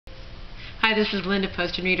Hi, this is Linda,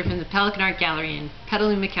 poster reader from the Pelican Art Gallery in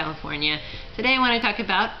Petaluma, California. Today I want to talk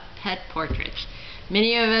about pet portraits.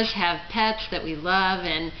 Many of us have pets that we love,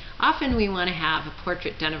 and often we want to have a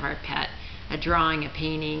portrait done of our pet, a drawing, a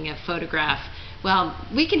painting, a photograph. Well,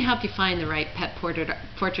 we can help you find the right pet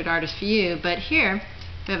portrait artist for you, but here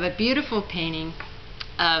we have a beautiful painting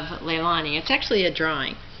of Leilani. It's actually a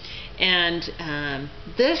drawing. And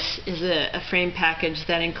this is a frame package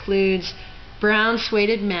that includes brown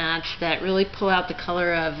sueded mats that really pull out the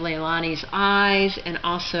color of Leilani's eyes and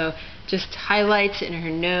also just highlights in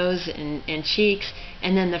her nose and cheeks,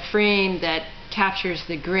 and then the frame that captures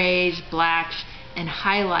the grays, blacks, and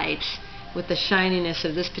highlights with the shininess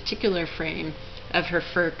of this particular frame of her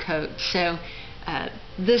fur coat. So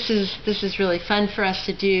this is really fun for us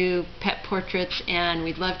to do, pet portraits, and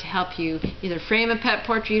we'd love to help you either frame a pet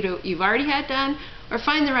portrait you've already had done or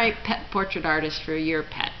find the right pet portrait artist for your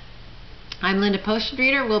pet. I'm Linda, poster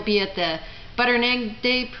reader. We'll be at the Butter and Egg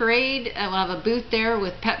Day Parade. We'll have a booth there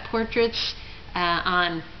with pet portraits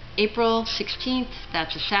on April 16th.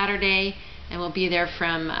 That's a Saturday, and we'll be there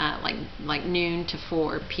from like noon to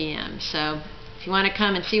 4 p.m. So if you want to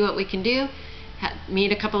come and see what we can do,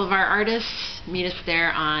 meet a couple of our artists, meet us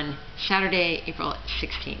there on Saturday, April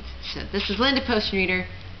 16th. So this is Linda, poster reader.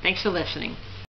 Thanks for listening.